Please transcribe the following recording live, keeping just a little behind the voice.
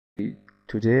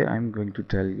Today I'm going to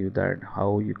tell you that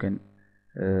how you can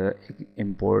uh,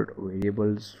 import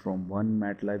variables from one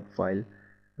matlab file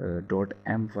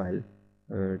 .m file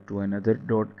to another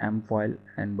 .m file,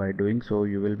 and by doing so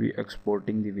you will be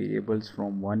exporting the variables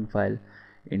from one file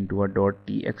into a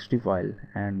 .txt file,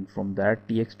 and from that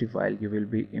txt file you will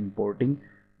be importing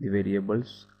the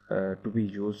variables to be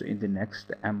used in the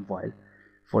next m file.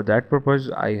 For that purpose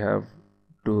I have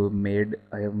made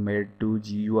two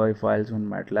GUI files on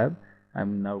MATLAB.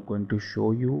 I'm now going to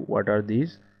show you what are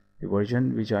these. The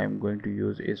version which I am going to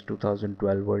use is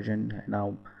 2012 version.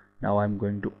 Now I'm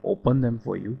going to open them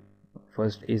for you.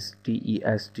 First is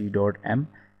test.m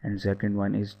and second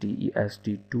one is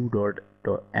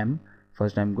test2.m.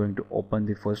 First I'm going to open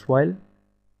the first file,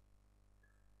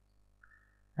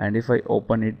 and if I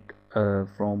open it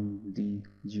from the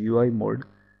GUI mode,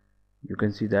 you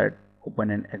can see that open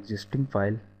an existing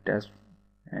file test,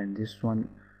 and this one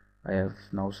I have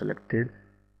now selected.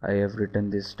 I have written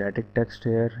this static text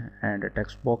here and a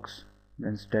text box,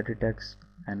 then static text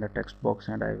and a text box,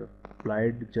 and I have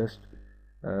applied just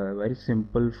a very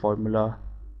simple formula.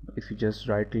 If you just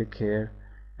right click here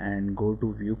and go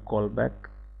to view callback,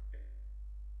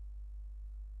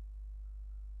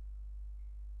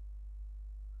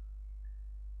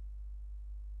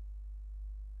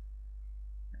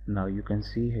 now you can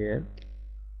see here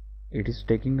it is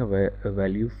taking a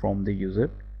value from the user.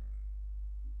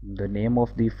 The name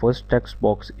of the first text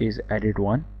box is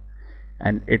edit1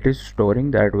 and it is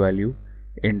storing that value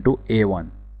into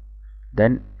a1.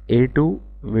 Then a2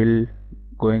 will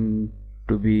going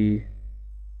to be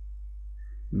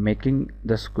making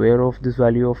the square of this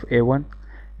value of a1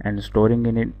 and storing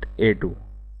in it a2.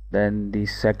 Then the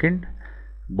second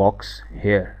box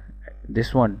here,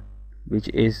 this one which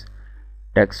is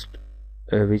text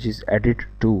which is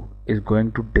edit2, is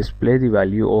going to display the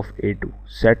value of a2.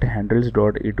 Set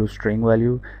handles.a2 string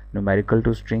value numerical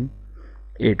to string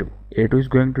a2. A2 is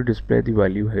going to display the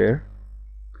value here,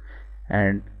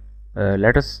 and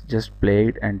let us just play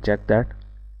it and check that.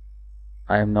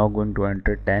 I am now going to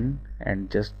enter 10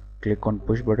 and just click on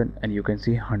push button, and you can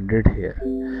see 100 here.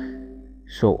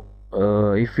 So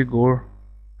if we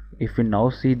now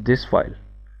see this file,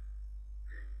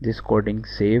 this coding,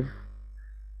 save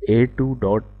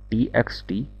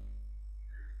a2.txt,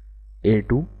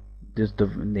 a2, this is the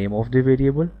name of the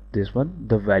variable, this one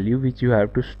the value which you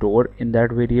have to store in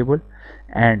that variable,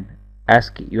 and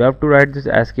ASCII, you have to write this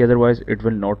ASCII, otherwise it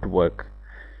will not work.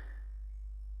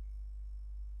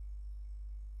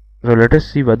 So let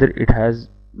us see whether it has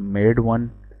made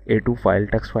one a2 file,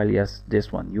 text file. Yes,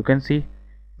 this one. You can see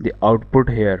the output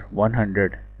here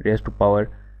 100 raised to power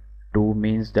 2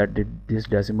 means that this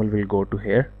decimal will go to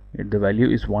here. The value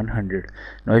is 100.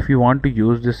 Now if you want to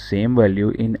use the same value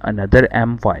in another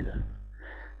m file,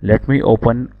 let me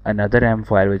open another m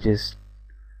file which is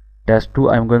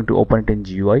test2. I'm going to open it in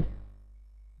GUI.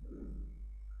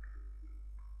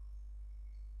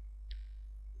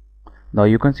 Now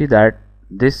you can see that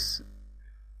this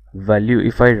value,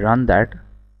 if I run that,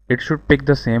 it should pick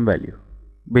the same value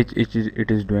which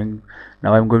it is doing.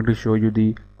 Now I'm going to show you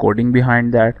the coding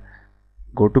behind that.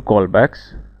 Go to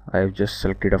callbacks. I have just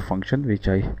selected a function which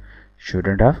I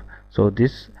shouldn't have. So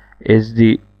this is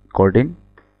the coding.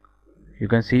 You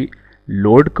can see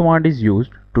load command is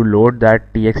used to load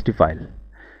that txt file,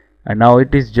 and now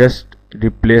it is just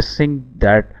replacing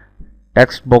that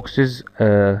text box's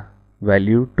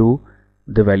value to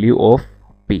the value of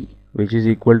p, which is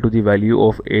equal to the value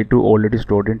of a2 already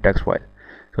stored in text file.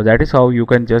 So that is how you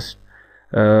can just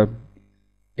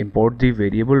import the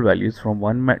variable values from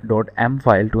one .m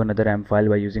file to another m file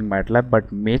by using MATLAB,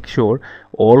 but make sure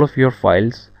all of your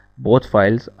files, both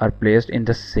files, are placed in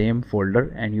the same folder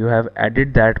and you have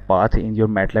added that path in your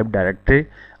MATLAB directory,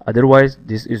 otherwise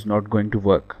this is not going to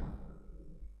work.